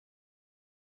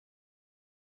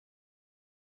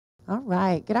All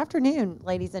right. Good afternoon,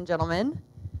 ladies and gentlemen.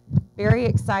 Very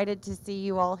excited to see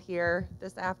you all here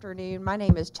this afternoon. My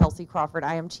name is Chelsea Crawford.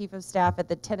 I am Chief of Staff at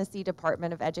the Tennessee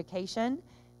Department of Education.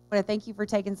 I want to thank you for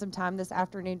taking some time this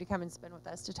afternoon to come and spend with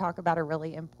us to talk about a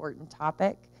really important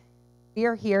topic. We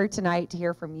are here tonight to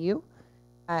hear from you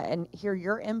and hear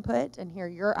your input and hear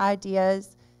your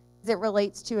ideas as it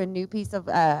relates to a new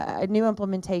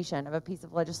implementation of a piece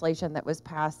of legislation that was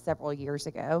passed several years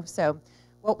ago. So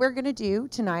what we're going to do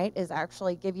tonight is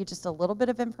actually give you just a little bit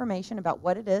of information about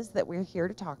what it is that we're here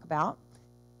to talk about.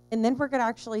 And then we're going to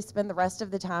actually spend the rest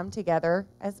of the time together,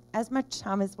 as much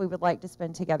time as we would like to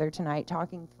spend together tonight,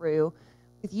 talking through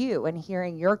with you and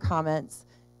hearing your comments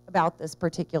about this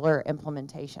particular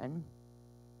implementation.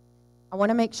 I want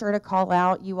to make sure to call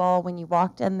out you all when you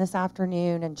walked in this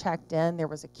afternoon and checked in, there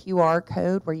was a QR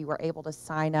code where you were able to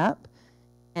sign up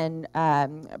and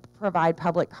provide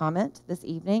public comment this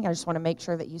evening. I just want to make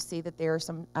sure that you see that there are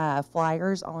some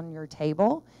flyers on your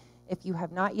table. If you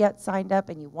have not yet signed up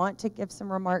and you want to give some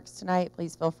remarks tonight,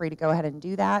 please feel free to go ahead and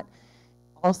do that.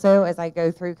 Also, as I go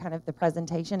through kind of the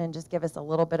presentation and just give us a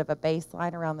little bit of a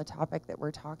baseline around the topic that we're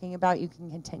talking about, you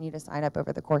can continue to sign up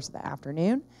over the course of the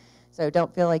afternoon. So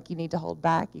don't feel like you need to hold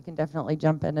back. You can definitely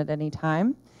jump in at any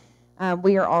time.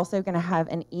 We are also going to have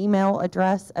an email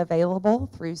address available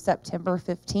through September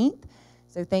 15th.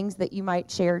 So things that you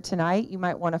might share tonight, you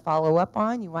might want to follow up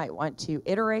on, you might want to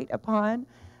iterate upon.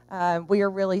 We are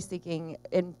really seeking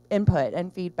input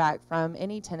and feedback from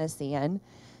any Tennessean.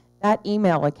 That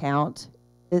email account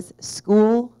is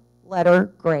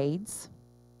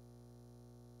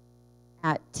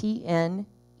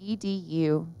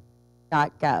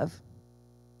schoollettergrades@tnedu.gov.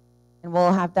 And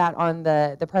we'll have that on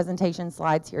the presentation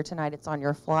slides here tonight. It's on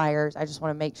your flyers. I just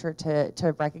want to make sure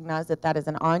to recognize that that is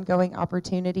an ongoing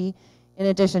opportunity in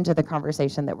addition to the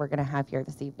conversation that we're going to have here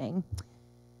this evening.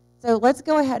 So let's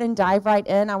go ahead and dive right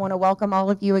in. I want to welcome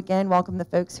all of you again, welcome the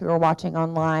folks who are watching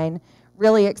online.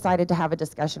 Really excited to have a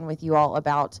discussion with you all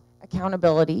about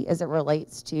accountability as it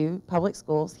relates to public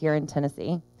schools here in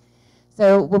Tennessee.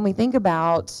 So when we think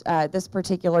about this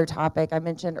particular topic, I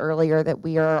mentioned earlier that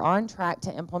we are on track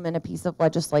to implement a piece of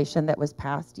legislation that was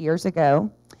passed years ago.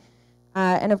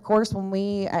 And of course, when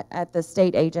we at the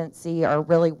state agency are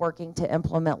really working to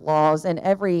implement laws, and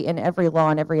every law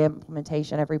and every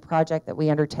implementation, every project that we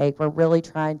undertake, we're really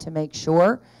trying to make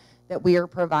sure that we are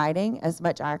providing as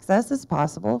much access as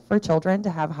possible for children to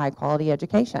have high quality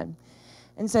education.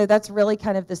 And so that's really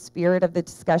kind of the spirit of the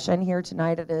discussion here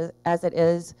tonight, as it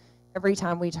is every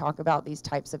time we talk about these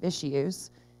types of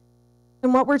issues.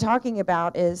 And what we're talking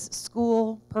about is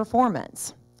school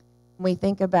performance. When we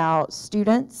think about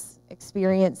students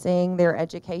experiencing their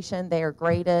education, they are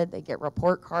graded, they get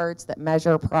report cards that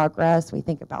measure progress. We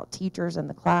think about teachers in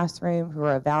the classroom who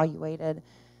are evaluated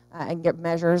and get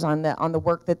measures on the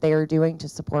work that they are doing to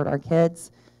support our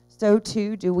kids. So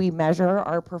too do we measure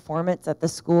our performance at the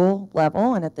school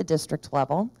level and at the district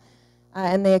level.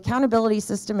 And the accountability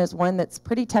system is one that's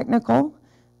pretty technical,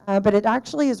 but it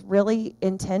actually is really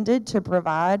intended to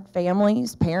provide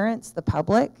families, parents, the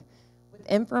public with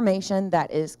information that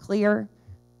is clear,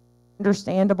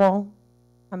 understandable,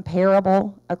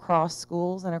 comparable across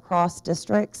schools and across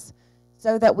districts,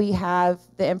 so that we have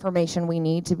the information we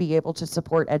need to be able to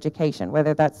support education,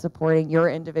 whether that's supporting your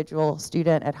individual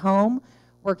student at home,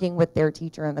 working with their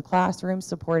teacher in the classroom,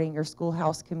 supporting your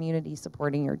schoolhouse community,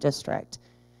 supporting your district.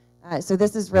 So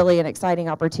this is really an exciting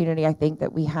opportunity, I think,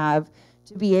 that we have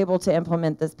to be able to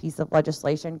implement this piece of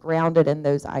legislation grounded in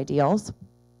those ideals.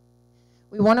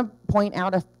 We want to point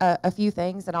out a few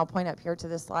things, and I'll point up here to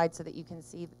this slide so that you can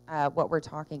see what we're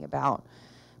talking about.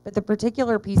 But the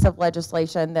particular piece of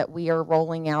legislation that we are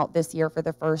rolling out this year for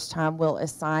the first time will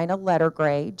assign a letter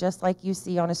grade, just like you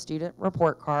see on a student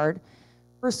report card,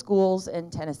 for schools in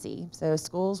Tennessee. So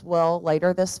schools will,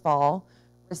 later this fall,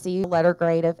 receive a letter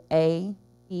grade of A,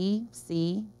 B,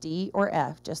 C, D, or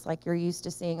F, just like you're used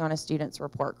to seeing on a student's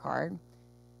report card.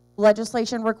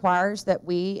 Legislation requires that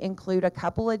we include a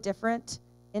couple of different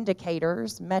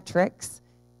indicators, metrics,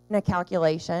 in a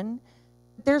calculation.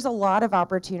 There's a lot of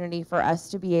opportunity for us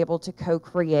to be able to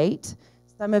co-create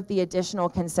some of the additional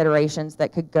considerations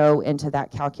that could go into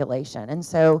that calculation. And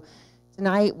so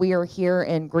tonight we are here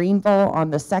in Greeneville on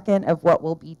the second of what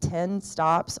will be 10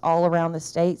 stops all around the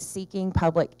state seeking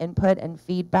public input and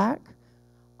feedback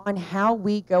on how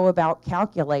we go about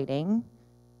calculating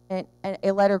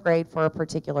a letter grade for a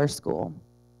particular school.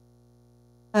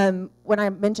 When I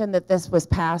mentioned that this was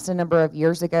passed a number of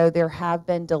years ago, there have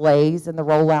been delays in the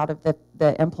rollout of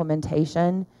the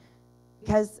implementation.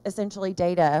 because essentially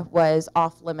data was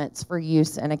off limits for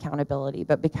use and accountability.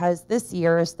 But because this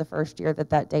year is the first year that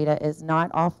that data is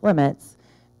not off limits,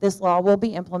 this law will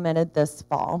be implemented this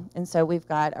fall. And so we've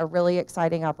got a really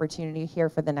exciting opportunity here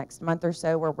for the next month or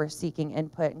so where we're seeking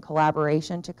input and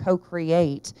collaboration to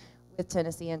co-create with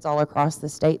Tennesseans all across the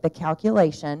state the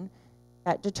calculation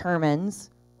that determines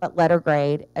what letter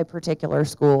grade a particular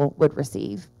school would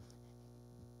receive.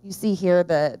 You see here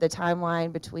the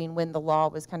timeline between when the law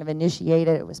was kind of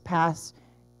initiated. It was passed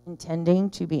intending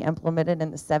to be implemented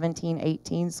in the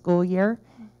 17-18 school year.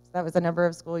 So that was a number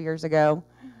of school years ago.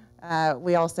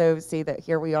 We also see that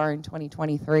here we are in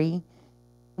 2023.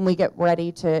 When we get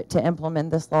ready to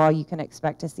implement this law, you can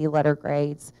expect to see letter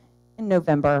grades in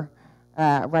November,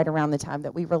 right around the time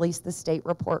that we release the state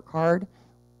report card,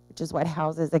 which is what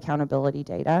houses accountability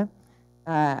data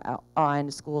on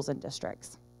schools and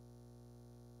districts.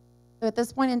 So at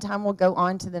this point in time, we'll go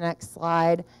on to the next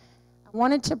slide. I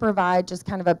wanted to provide just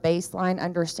kind of a baseline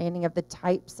understanding of the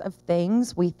types of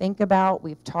things we think about,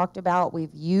 we've talked about,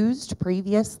 we've used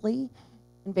previously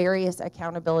in various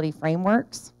accountability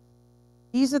frameworks.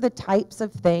 These are the types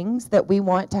of things that we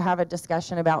want to have a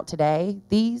discussion about today,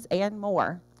 these and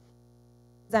more.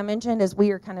 As I mentioned, as we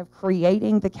are kind of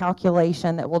creating the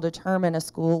calculation that will determine a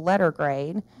school letter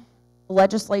grade,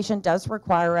 legislation does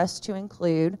require us to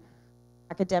include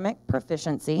academic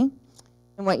proficiency.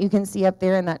 And what you can see up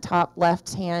there in that top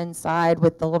left-hand side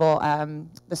with the little,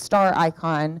 the star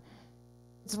icon,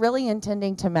 it's really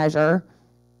intending to measure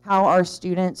how our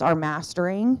students are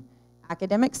mastering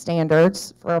academic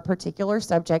standards for a particular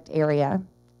subject area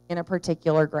in a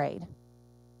particular grade.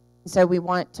 So we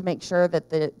want to make sure that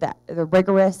the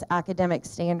rigorous academic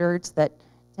standards that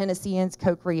Tennesseans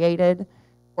co-created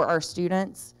for our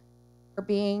students are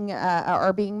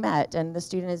being met, and the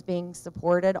student is being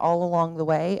supported all along the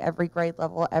way, every grade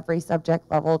level, every subject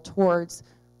level, towards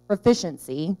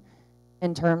proficiency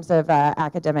in terms of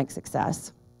academic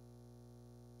success.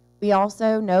 We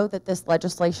also know that this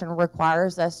legislation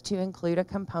requires us to include a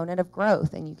component of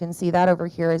growth, and you can see that over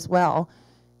here as well.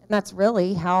 And that's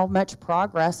really how much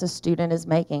progress a student is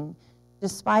making,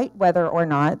 despite whether or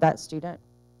not that student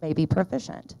may be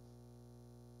proficient.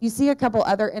 You see a couple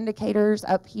other indicators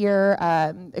up here.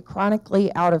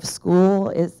 Chronically out of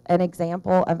school is an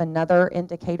example of another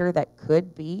indicator that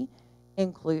could be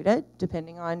included,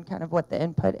 depending on kind of what the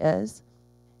input is.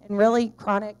 And really,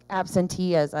 chronic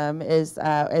absenteeism is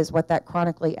what that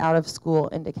chronically out of school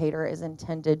indicator is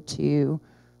intended to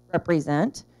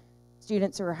represent.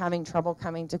 Students who are having trouble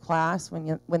coming to class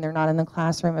when they're not in the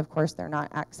classroom, of course, they're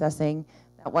not accessing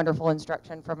that wonderful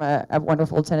instruction from a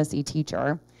wonderful Tennessee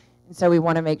teacher. And so we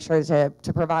want to make sure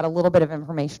to provide a little bit of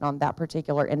information on that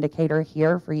particular indicator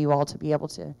here for you all to be able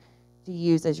to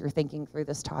use as you're thinking through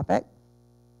this topic.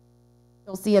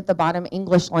 You'll see at the bottom,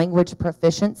 English language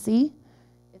proficiency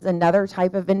is another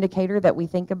type of indicator that we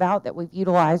think about that we've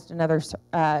utilized in other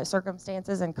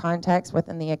circumstances and contexts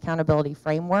within the accountability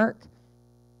framework.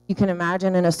 You can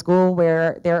imagine in a school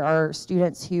where there are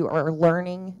students who are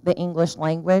learning the English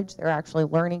language, they're actually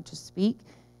learning to speak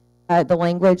the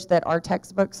language that our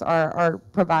textbooks are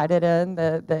provided in,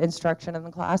 the instruction in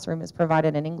the classroom is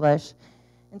provided in English.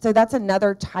 And so that's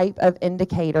another type of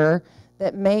indicator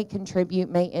that may contribute,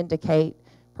 may indicate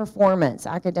performance,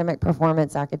 academic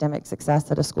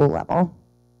success at a school level.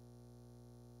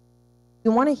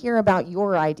 We want to hear about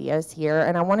your ideas here,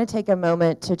 and I want to take a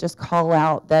moment to just call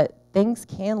out that things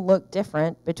can look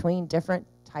different between different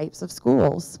types of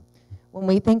schools. When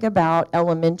we think about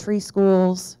elementary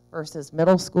schools versus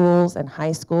middle schools and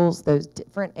high schools, those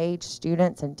different age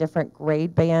students and different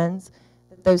grade bands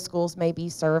that those schools may be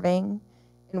serving,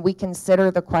 and we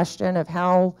consider the question of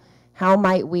how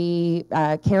might we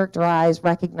characterize,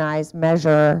 recognize,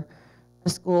 measure a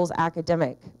school's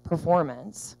academic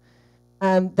performance.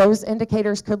 Those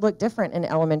indicators could look different in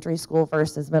elementary school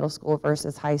versus middle school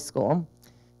versus high school.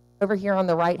 Over here on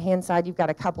the right-hand side, you've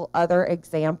got a couple other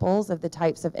examples of the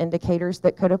types of indicators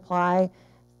that could apply,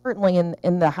 certainly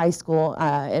in the high school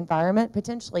environment,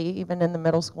 potentially even in the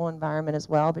middle school environment as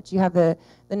well. But you have the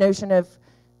notion of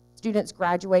students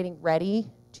graduating ready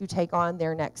to take on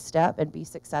their next step and be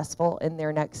successful in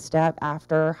their next step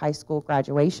after high school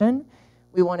graduation.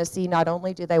 We want to see not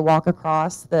only do they walk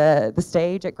across the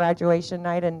stage at graduation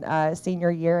night and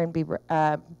senior year and be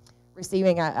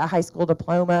receiving a high school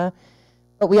diploma,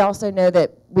 but we also know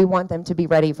that we want them to be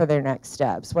ready for their next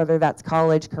steps, whether that's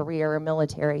college, career, or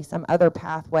military, some other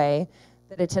pathway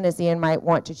that a Tennessean might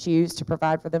want to choose to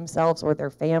provide for themselves or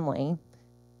their family.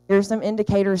 Here's some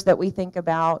indicators that we think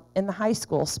about in the high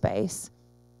school space.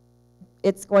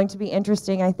 it's going to be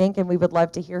interesting, I think, and we would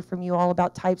love to hear from you all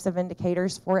about types of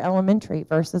indicators for elementary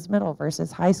versus middle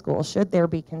versus high school. Should there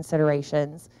be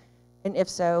considerations? And if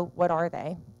so, what are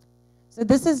they? So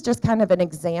this is just kind of an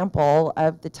example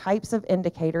of the types of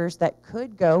indicators that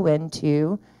could go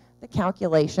into the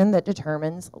calculation that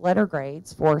determines letter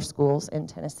grades for schools in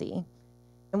Tennessee.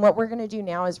 And what we're going to do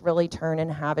now is really turn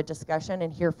and have a discussion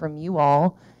and hear from you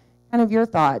all, kind of your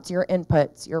thoughts, your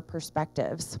inputs, your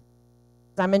perspectives.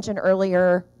 As I mentioned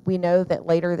earlier, we know that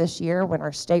later this year when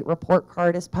our state report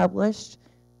card is published,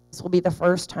 this will be the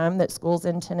first time that schools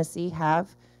in Tennessee have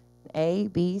an A,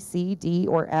 B, C, D,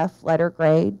 or F letter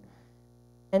grade.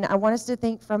 And I want us to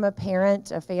think from a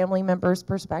parent, a family member's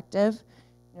perspective.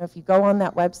 You know, if you go on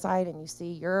that website and you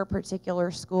see your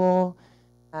particular school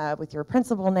with your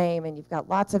principal name, and you've got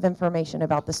lots of information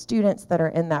about the students that are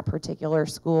in that particular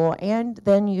school, and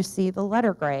then you see the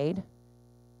letter grade,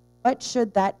 what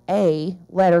should that A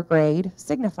letter grade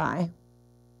signify?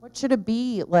 What should a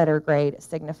B letter grade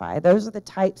signify? Those are the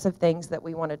types of things that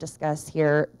we want to discuss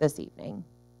here this evening.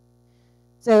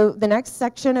 So the next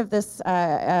section of this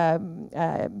event,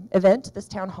 this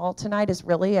town hall tonight, is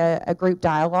really a group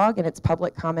dialogue, and it's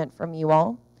public comment from you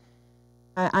all.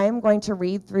 I am going to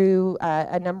read through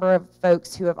a number of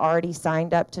folks who have already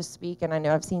signed up to speak, and I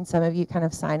know I've seen some of you kind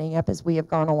of signing up as we have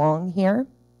gone along here.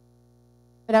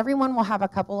 But everyone will have a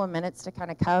couple of minutes to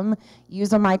kind of come,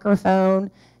 use a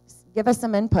microphone, give us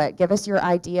some input, give us your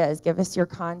ideas, give us your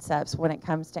concepts when it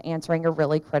comes to answering a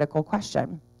really critical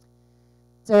question.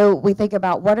 So we think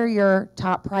about what are your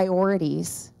top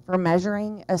priorities for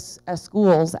measuring a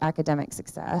school's academic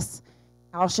success?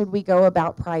 How should we go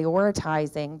about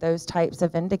prioritizing those types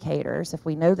of indicators? If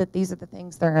we know that these are the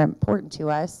things that are important to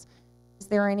us, is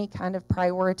there any kind of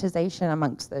prioritization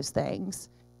amongst those things?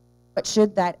 What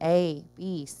should that A,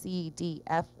 B, C, D,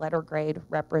 F letter grade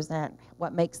represent?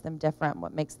 What makes them different?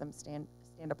 What makes them stand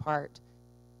apart?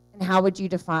 And how would you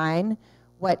define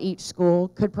what each school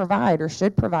could provide or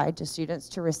should provide to students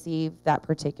to receive that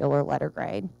particular letter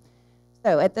grade?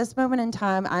 So at this moment in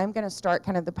time, I'm going to start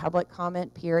kind of the public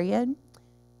comment period.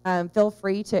 Feel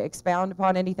free to expound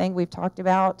upon anything we've talked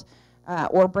about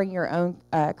or bring your own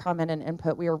comment and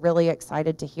input. We are really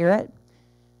excited to hear it.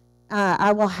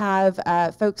 I will have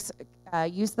folks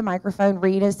use the microphone.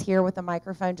 Reed is here with the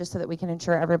microphone just so that we can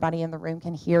ensure everybody in the room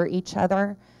can hear each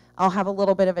other. I'll have a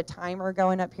little bit of a timer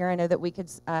going up here. I know that we could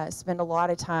spend a lot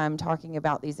of time talking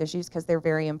about these issues because they're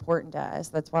very important to us.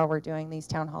 That's why we're doing these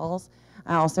town halls.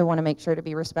 I also want to make sure to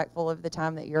be respectful of the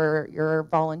time that you're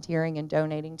volunteering and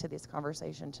donating to this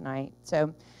conversation tonight.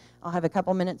 So I'll have a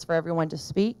couple minutes for everyone to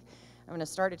speak. I'm going to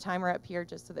start a timer up here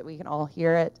just so that we can all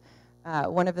hear it.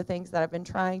 One of the things that I've been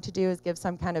trying to do is give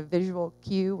some kind of visual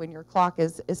cue when your clock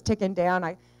is ticking down.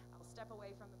 I'll step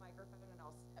away from the microphone and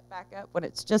I'll step back up when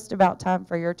it's just about time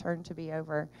for your turn to be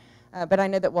over. But I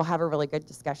know that we'll have a really good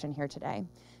discussion here today.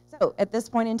 So at this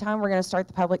point in time, we're going to start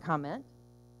the public comment.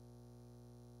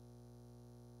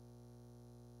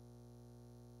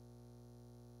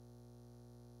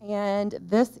 And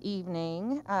this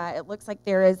evening, it looks like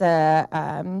there is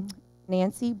a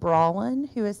Nancy Brawlin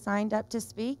who has signed up to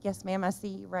speak. Yes, ma'am, I see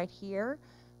you right here.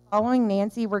 Following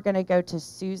Nancy, we're going to go to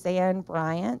Suzanne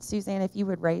Bryant. Suzanne, if you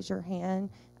would raise your hand.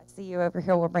 I see you over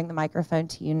here. We'll bring the microphone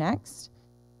to you next.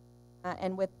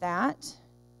 And with that,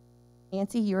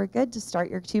 Nancy, you are good to start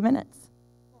your 2 minutes.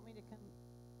 Want me to come?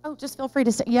 Oh, just feel free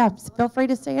to stay. Yeah, feel free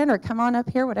to stand or come on up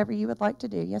here, whatever you would like to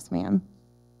do. Yes, ma'am.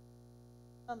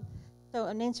 So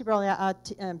Nancy Brawley,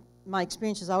 my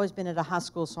experience has always been at a high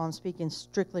school, so I'm speaking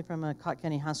strictly from a Cott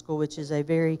County High School, which is a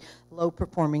very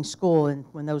low-performing school, and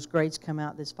when those grades come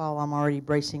out this fall, I'm already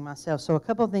bracing myself. So a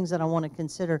couple of things that I want to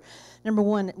consider. Number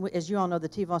one, as you all know, the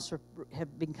TVOS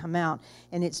have been come out,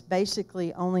 and it's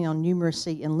basically only on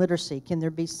numeracy and literacy. Can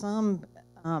there be some,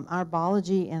 our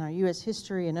biology and our U.S.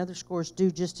 history and other scores do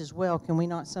just as well? Can we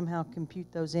not somehow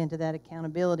compute those into that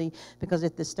accountability? Because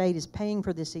if the state is paying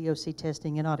for this EOC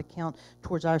testing, it ought to count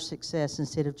towards our success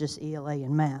instead of just ELA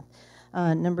and math.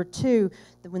 Number two,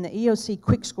 when the EOC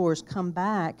quick scores come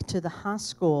back to the high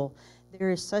school,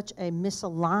 there is such a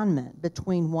misalignment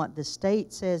between what the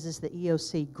state says is the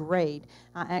EOC grade.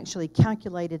 I actually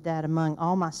calculated that among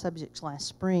all my subjects last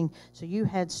spring. So you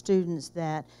had students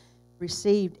that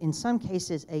received, in some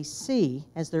cases, a C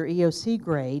as their EOC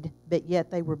grade, but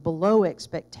yet they were below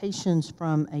expectations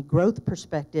from a growth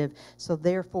perspective, so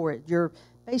therefore you're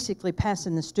basically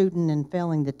passing the student and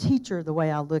failing the teacher, the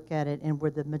way I look at it, and where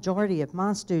the majority of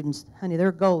my students, honey,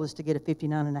 their goal is to get a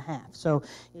 59.5, so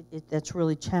that's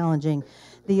really challenging.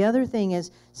 The other thing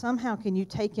is, somehow can you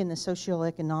take in the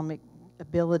socioeconomic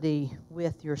ability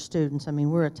with your students. I mean,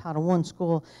 we're a Title I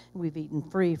school. We've eaten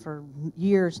free for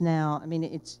years now. I mean,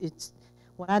 it's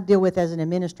what I deal with as an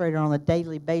administrator on a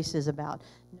daily basis about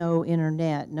no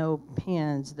internet, no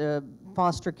pens, the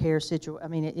foster care situation. I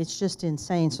mean, it's just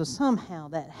insane. So somehow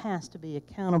that has to be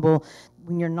accountable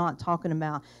when you're not talking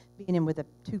about being in with a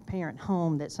two-parent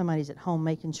home, that somebody's at home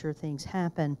making sure things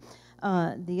happen.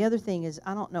 The other thing is,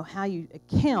 I don't know how you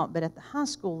account, but at the high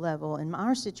school level, in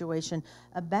our situation,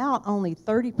 about only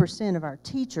 30% of our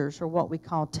teachers are what we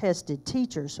call tested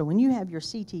teachers. So when you have your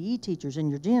CTE teachers and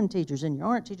your gym teachers and your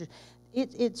art teachers,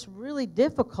 it's really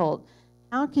difficult.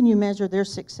 How can you measure their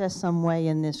success some way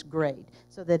in this grade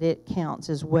so that it counts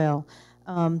as well?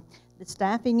 The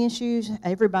staffing issues,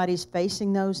 everybody's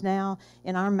facing those now.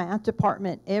 In our math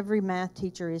department, every math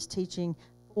teacher is teaching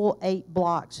full 8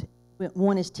 blocks.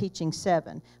 One is teaching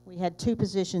 7. We had 2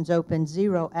 positions open,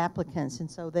 0 applicants, and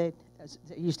so they,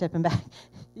 you stepping back?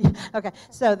 Okay,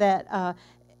 so that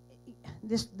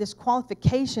this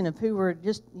qualification of who we're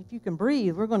just, if you can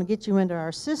breathe, we're going to get you into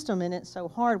our system, and it's so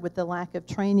hard with the lack of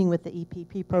training with the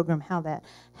EPP program, how that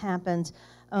happens.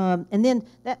 And then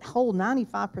that whole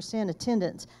 95%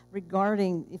 attendance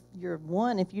regarding if you're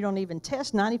if you don't even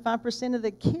test 95% of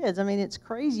the kids. I mean, it's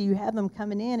crazy. You have them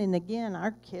coming in, and again,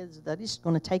 our kids, they're just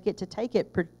going to take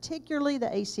it, particularly the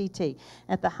ACT.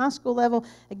 At the high school level,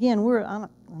 again, I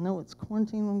know it's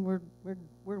quarantine,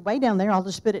 we're way down there. I'll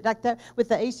just put it like that with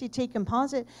the ACT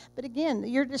composite. But again,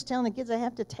 you're just telling the kids they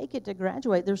have to take it to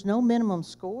graduate. There's no minimum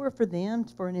score for them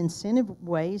for an incentive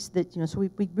ways that, so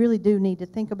we really do need to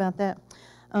think about that.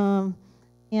 And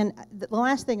the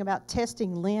last thing about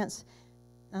testing lengths,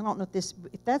 I don't know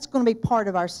if that's going to be part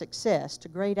of our success, to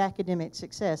grade academic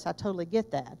success. I totally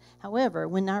get that. However,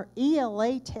 when our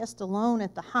ELA test alone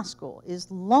at the high school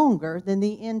is longer than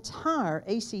the entire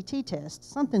ACT test,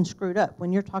 something's screwed up.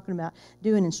 When you're talking about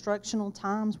doing instructional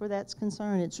times where that's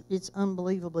concerned, it's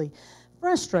unbelievably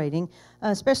frustrating,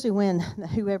 especially when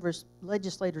whoever's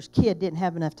legislator's kid didn't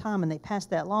have enough time and they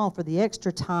passed that law for the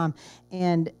extra time.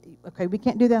 And, okay, we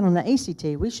can't do that on the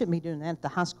ACT. We shouldn't be doing that at the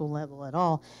high school level at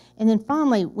all. And then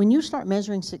finally, when you start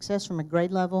measuring success from a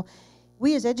grade level,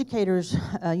 we as educators,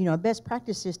 a best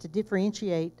practice is to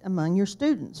differentiate among your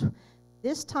students.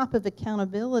 This type of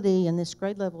accountability in this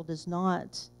grade level does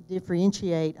not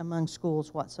differentiate among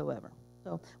schools whatsoever.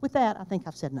 So with that, I think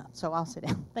I've said enough, so I'll sit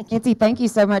down. Thank you. Nancy, thank you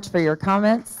so much for your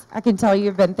comments. I can tell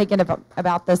you've been thinking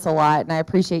about this a lot, and I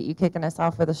appreciate you kicking us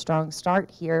off with a strong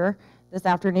start here this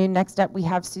afternoon. Next up, we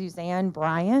have Suzanne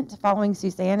Bryant. Following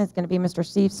Suzanne is going to be Mr.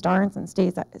 Steve Starnes and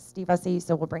Steve Hussey,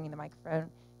 so we'll bring in the microphone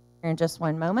here in just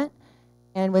one moment.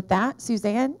 And with that,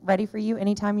 Suzanne, ready for you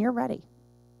anytime you're ready.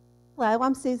 Hello,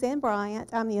 I'm Suzanne Bryant.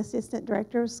 I'm the Assistant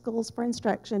Director of Schools for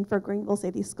Instruction for Greeneville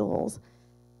City Schools.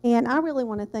 And I really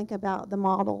want to think about the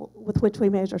model with which we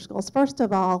measure schools. First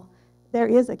of all, there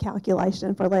is a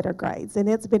calculation for letter grades, and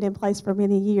it's been in place for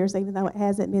many years, even though it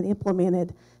hasn't been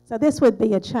implemented. So this would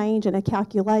be a change in a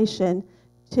calculation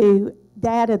to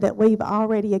data that we've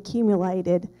already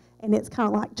accumulated, and it's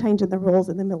kind of like changing the rules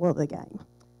in the middle of the game.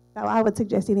 So I would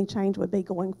suggest any change would be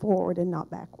going forward and not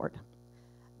backward.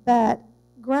 But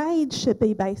grades should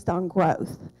be based on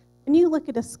growth. When you look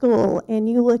at a school and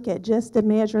you look at just a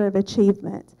measure of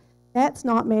achievement, that's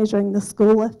not measuring the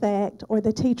school effect or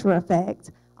the teacher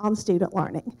effect on student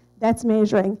learning. That's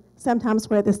measuring sometimes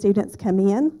where the students come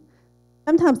in.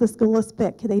 Sometimes the school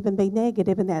effect could even be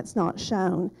negative, and that's not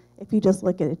shown if you just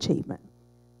look at achievement.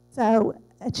 So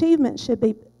achievement should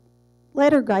be,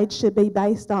 letter grades should be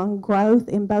based on growth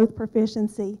in both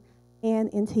proficiency and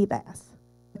in TBAS,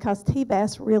 because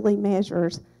TBAS really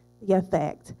measures the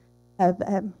effect of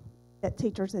that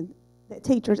teachers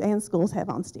and schools have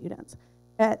on students.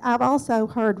 But I've also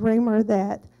heard rumor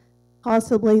that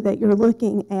possibly that you're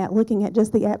looking at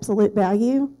just the absolute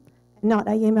value and not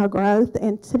AML growth,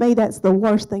 and to me that's the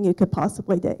worst thing you could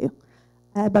possibly do,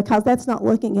 because that's not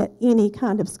looking at any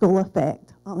kind of school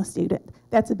effect on a student.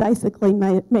 That's basically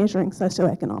measuring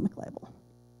socioeconomic level.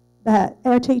 But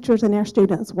our teachers and our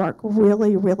students work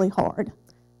really, really hard,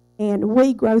 and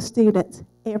we grow students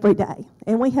every day.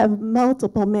 And we have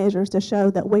multiple measures to show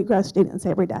that we grow students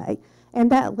every day.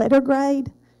 And that letter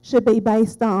grade should be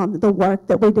based on the work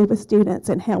that we do with students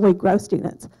and how we grow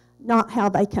students, not how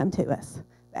they come to us,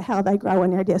 but how they grow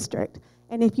in our district.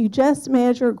 And if you just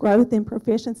measure growth in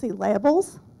proficiency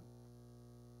levels,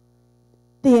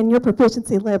 then your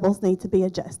proficiency levels need to be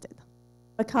adjusted.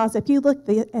 Because if you look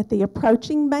at the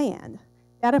approaching band,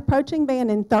 that approaching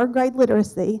band in third grade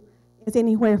literacy is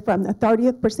anywhere from the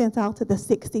 30th percentile to the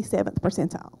 67th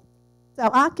percentile.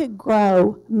 So I could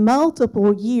grow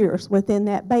multiple years within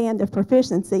that band of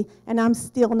proficiency, and I'm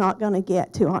still not going to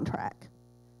get to on track.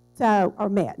 So, or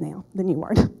met now, the new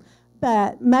word.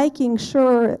 But making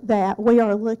sure that we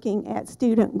are looking at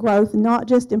student growth, not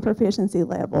just in proficiency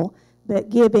level, but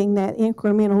giving that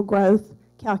incremental growth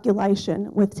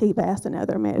calculation with TVAS and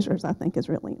other measures, I think is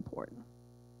really important.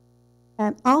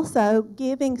 And also,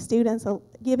 giving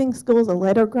schools a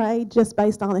letter grade just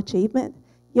based on achievement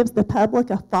gives the public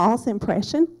a false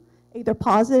impression, either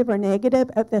positive or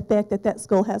negative, of the effect that that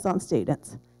school has on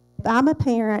students. If I'm a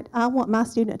parent, I want my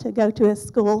student to go to a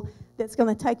school that's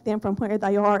going to take them from where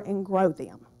they are and grow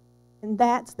them. And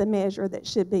that's the measure that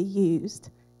should be used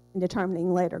in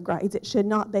determining letter grades. It should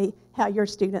not be how your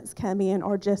students come in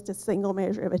or just a single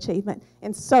measure of achievement,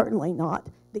 and certainly not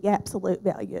the absolute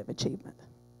value of achievement.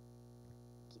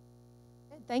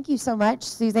 Thank you so much,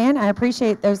 Suzanne. I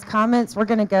appreciate those comments. We're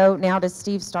going to go now to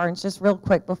Steve Starnes. Just real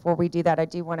quick before we do that, I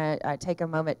do want to take a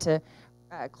moment to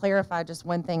clarify just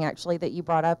one thing actually that you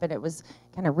brought up, and it was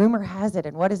kind of rumor has it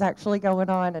and what is actually going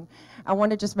on. And I want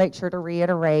to just make sure to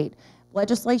reiterate,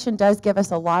 legislation does give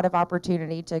us a lot of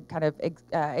opportunity to kind of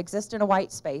exist in a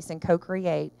white space and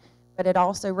co-create, but it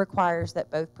also requires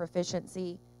that both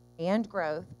proficiency and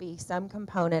growth be some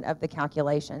component of the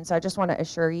calculation. So I just want to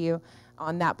assure you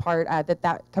on that part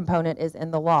that component is in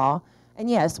the law. And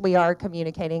yes, we are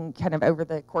communicating kind of over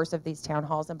the course of these town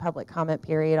halls and public comment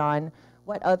period on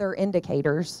what other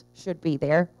indicators should be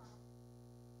there.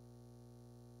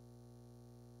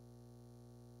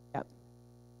 Yep.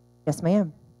 Yes,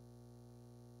 ma'am.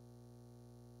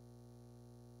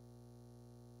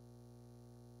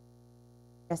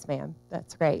 Yes, ma'am.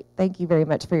 That's great. Thank you very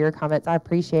much for your comments. I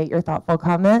appreciate your thoughtful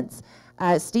comments.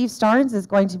 Steve Starnes is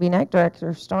going to be next.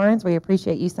 Director Starnes, we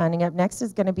appreciate you signing up. Next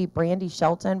is going to be Brandy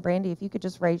Shelton. Brandy, if you could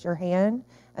just raise your hand.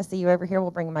 I see you over here.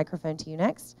 We'll bring a microphone to you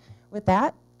next. With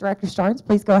that, Director Starnes,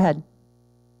 please go ahead.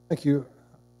 Thank you.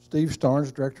 Steve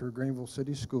Starnes, Director of Greeneville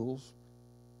City Schools.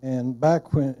 And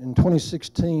back when in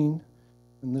 2016,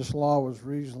 when this law was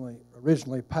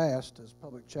originally passed as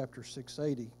Public Chapter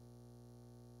 680,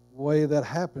 the way that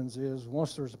happens is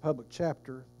once there's a public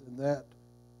chapter, then that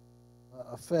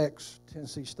affects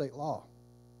Tennessee state law.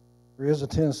 There is a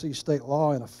Tennessee state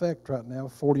law in effect right now,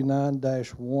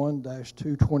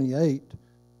 49-1-228,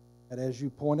 that, as you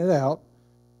pointed out,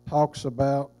 talks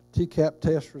about TCAP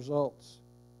test results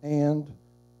and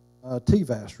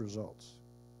TVAS results.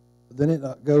 But then it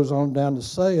goes on down to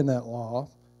say in that law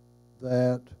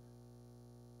that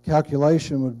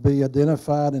calculation would be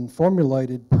identified and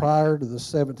formulated prior to the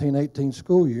 17-18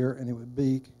 school year, and it would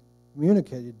be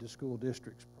communicated to school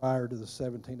districts prior to the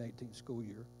 17-18 school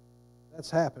year.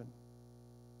 That's happened.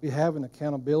 We have an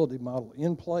accountability model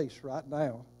in place right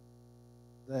now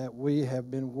that we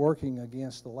have been working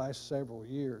against the last several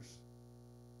years,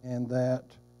 and that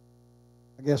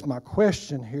I guess my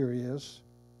question here is,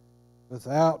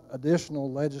 without additional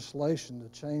legislation to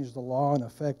change the law in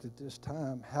effect at this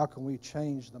time, how can we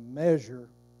change the measure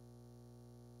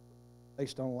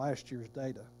based on last year's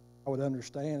data? I would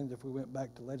understand if we went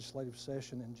back to legislative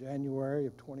session in January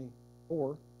of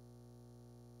 24,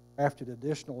 drafted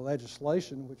additional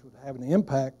legislation which would have an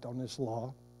impact on this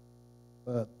law,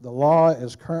 but the law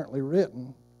as currently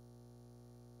written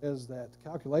says that the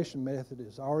calculation method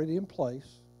is already in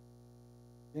place,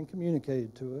 been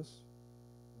communicated to us,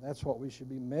 and that's what we should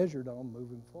be measured on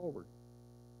moving forward.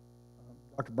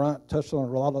 Dr. Bryant touched on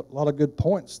a lot of good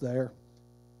points there,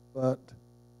 but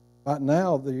right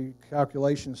now the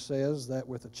calculation says that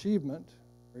with achievement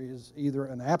there is either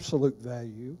an absolute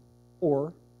value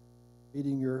or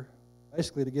meeting your,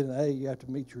 basically to get an A you have to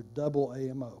meet your double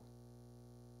AMO.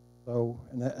 So,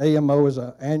 and the AMO is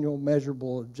an annual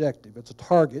measurable objective. It's a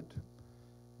target,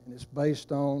 and it's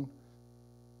based on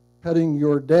cutting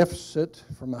your deficit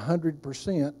from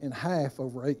 100% in half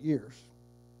over 8 years,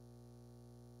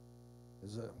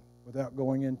 without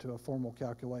going into a formal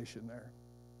calculation there.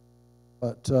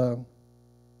 But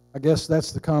I guess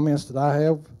that's the comments that I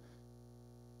have.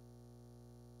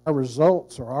 Our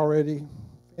results are already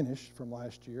finished from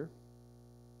last year.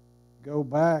 Go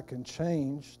back and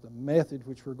change the method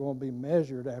which we're going to be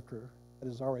measured after that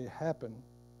has already happened,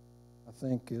 I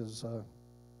think is, I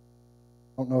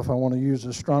don't know if I want to use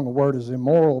as strong a word as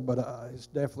immoral, but it's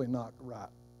definitely not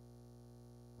right.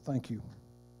 Thank you.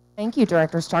 Thank you,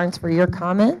 Director Starnes, for your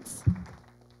comments.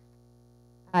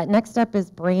 Next up is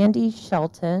Brandy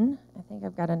Shelton. I think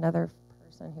I've got another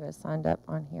person who has signed up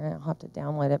on here. I'll have to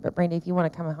download it. But Brandy, if you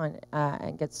want to come on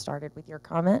and get started with your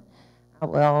comment, I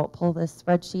will pull this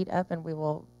spreadsheet up and we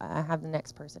will have the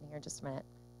next person here in just a minute.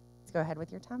 Let's go ahead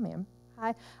with your time, ma'am.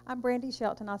 Hi, I'm Brandy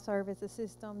Shelton. I serve as the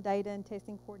System Data and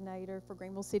Testing Coordinator for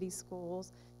Greeneville City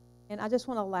Schools. And I just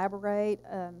want to elaborate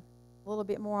a little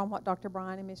bit more on what Dr.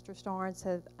 Bryan and Mr. Starnes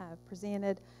have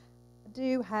presented. I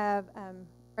do have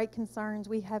great concerns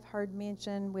we have heard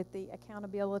mentioned with the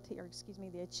accountability, or excuse me,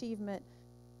 the achievement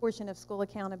portion of school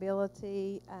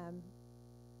accountability,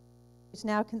 which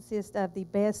now consists of the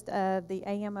best of the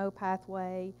AMO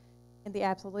pathway and the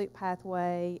absolute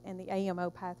pathway and the AMO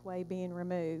pathway being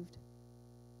removed.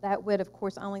 That would, of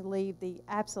course, only leave the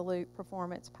absolute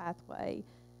performance pathway.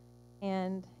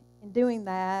 And in doing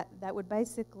that, that would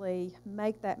basically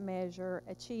make that measure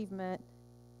achievement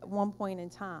at one point in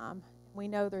time. We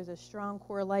know there's a strong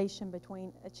correlation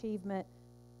between achievement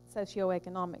and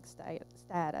socioeconomic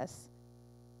status.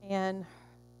 And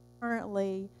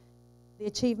currently, the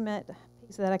achievement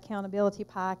piece of that accountability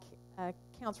pie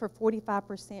accounts for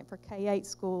 45% for K-8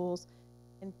 schools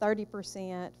and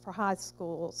 30% for high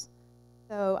schools.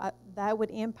 So that would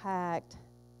impact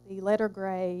the letter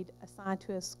grade assigned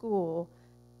to a school.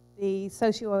 The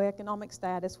socioeconomic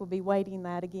status will be weighting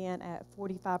that again at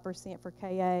 45% for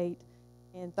K-8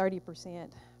 and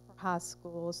 30% for high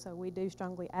schools. So we do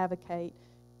strongly advocate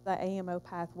the AMO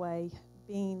pathway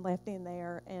being left in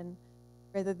there, and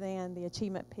rather than the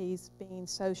achievement piece being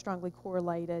so strongly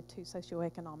correlated to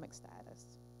socioeconomic status.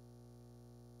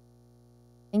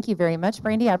 Thank you very much,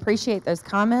 Brandy. I appreciate those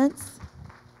comments.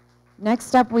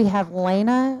 Next up, we have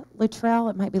Lana Luttrell.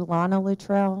 It might be Lana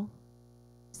Luttrell.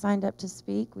 Signed up to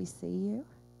speak. We see you.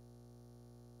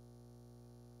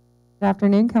 Good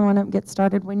afternoon. Come on up and get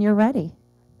started when you're ready.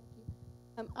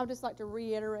 I would just like to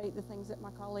reiterate the things that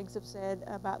my colleagues have said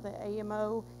about the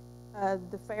AMO,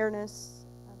 the fairness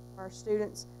of our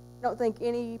students. I don't think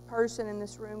any person in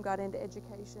this room got into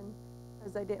education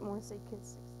because they didn't want to see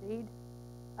kids succeed.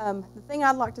 The thing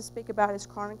I'd like to speak about is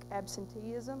chronic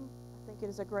absenteeism. I think it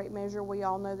is a great measure. We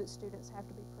all know that students have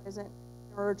to be present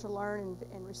in order to learn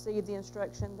and receive the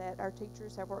instruction that our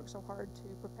teachers have worked so hard to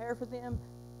prepare for them.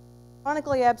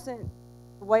 Chronically absent,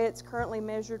 the way it's currently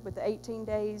measured with the 18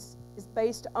 days, is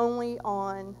based only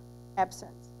on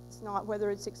absence. It's not whether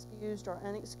it's excused or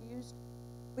unexcused.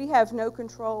 We have no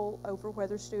control over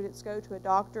whether students go to a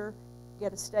doctor,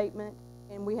 get a statement,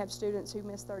 and we have students who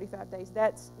miss 35 days.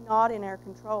 That's not in our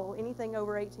control. Anything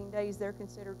over 18 days, they're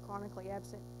considered chronically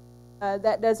absent.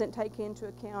 That doesn't take into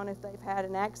account if they've had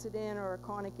an accident or a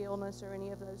chronic illness or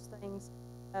any of those things.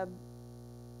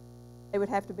 They would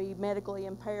have to be medically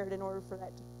impaired in order for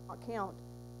that to not count.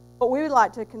 What we would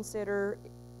like to consider,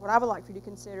 what I would like for you to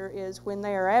consider, is when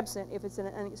they are absent, if it's an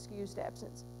unexcused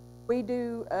absence. We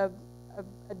do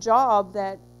a job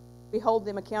that we hold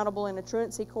them accountable in a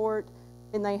truancy court,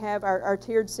 and they have our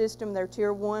tiered system. They're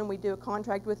tier 1. We do a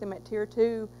contract with them at tier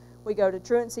 2. We go to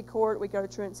truancy court. We go to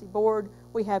truancy board.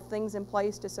 We have things in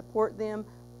place to support them.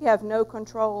 We have no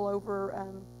control over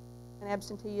an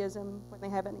absenteeism when they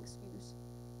have an excuse.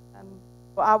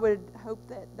 Well, I would hope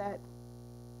that that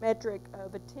metric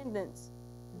of attendance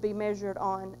be measured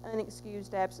on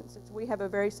unexcused absences. We have a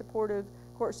very supportive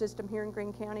court system here in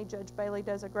Greene County. Judge Bailey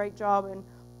does a great job in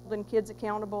holding kids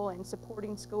accountable and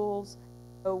supporting schools.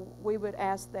 So we would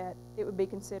ask that it would be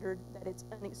considered that it's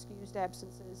unexcused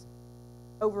absences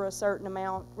over a certain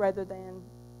amount rather than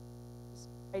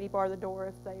 80 bar the door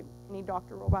if any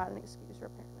doctor will write an excuse for a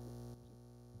parent.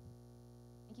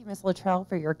 Thank you, Ms. Luttrell,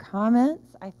 for your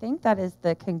comments. I think that is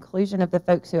the conclusion of the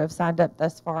folks who have signed up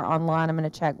thus far online. I'm going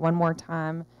to check one more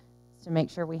time to make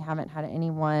sure we haven't had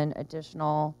anyone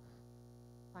additional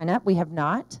sign up. We have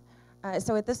not.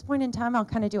 So at this point in time, I'll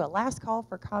kind of do a last call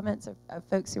for comments of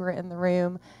folks who are in the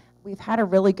room. We've had a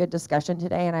really good discussion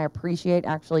today, and I appreciate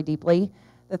actually deeply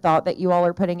the thought that you all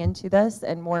are putting into this,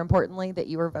 and more importantly, that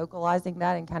you are vocalizing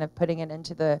that and kind of putting it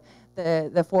into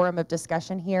the forum of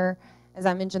discussion here. As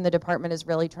I mentioned, the department is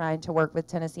really trying to work with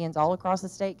Tennesseans all across the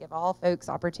state, give all folks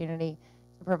opportunity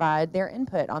to provide their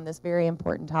input on this very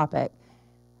important topic.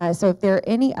 So if there are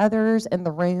any others in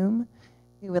the room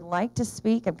who would like to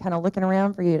speak, I'm kind of looking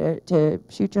around for you to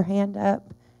shoot your hand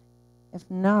up. If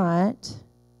not,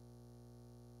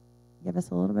 give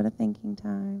us a little bit of thinking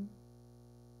time.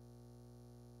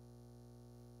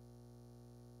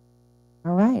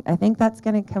 All right, I think that's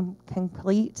going to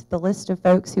complete the list of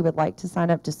folks who would like to sign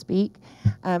up to speak.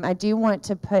 I do want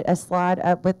to put a slide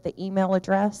up with the email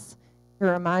address to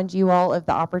remind you all of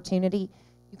the opportunity.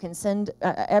 You can send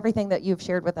everything that you've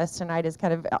shared with us tonight is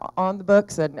kind of on the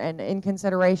books and in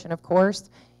consideration, of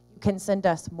course. You can send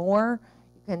us more.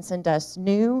 You can send us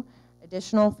new,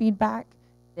 additional feedback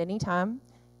at any time.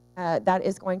 That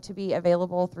is going to be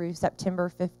available through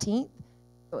September 15th.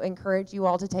 Encourage you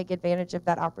all to take advantage of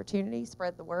that opportunity,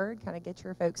 spread the word, kind of get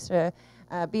your folks to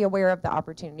be aware of the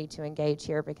opportunity to engage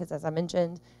here, because as I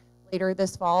mentioned, later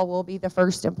this fall will be the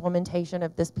first implementation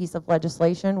of this piece of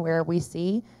legislation where we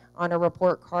see on a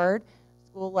report card,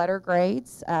 school letter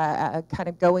grades, kind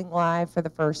of going live for the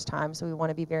first time. So we want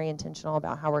to be very intentional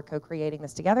about how we're co-creating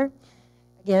this together.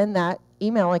 Again, that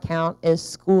email account is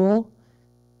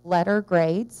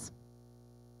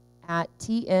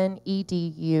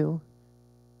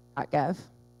schoollettergrades@tnedu.gov.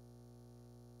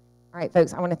 All right,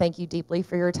 folks, I want to thank you deeply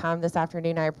for your time this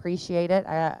afternoon. I appreciate it.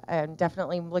 I'm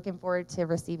definitely looking forward to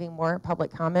receiving more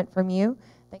public comment from you.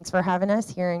 Thanks for having us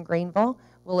here in Greeneville.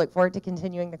 We'll look forward to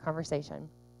continuing the conversation.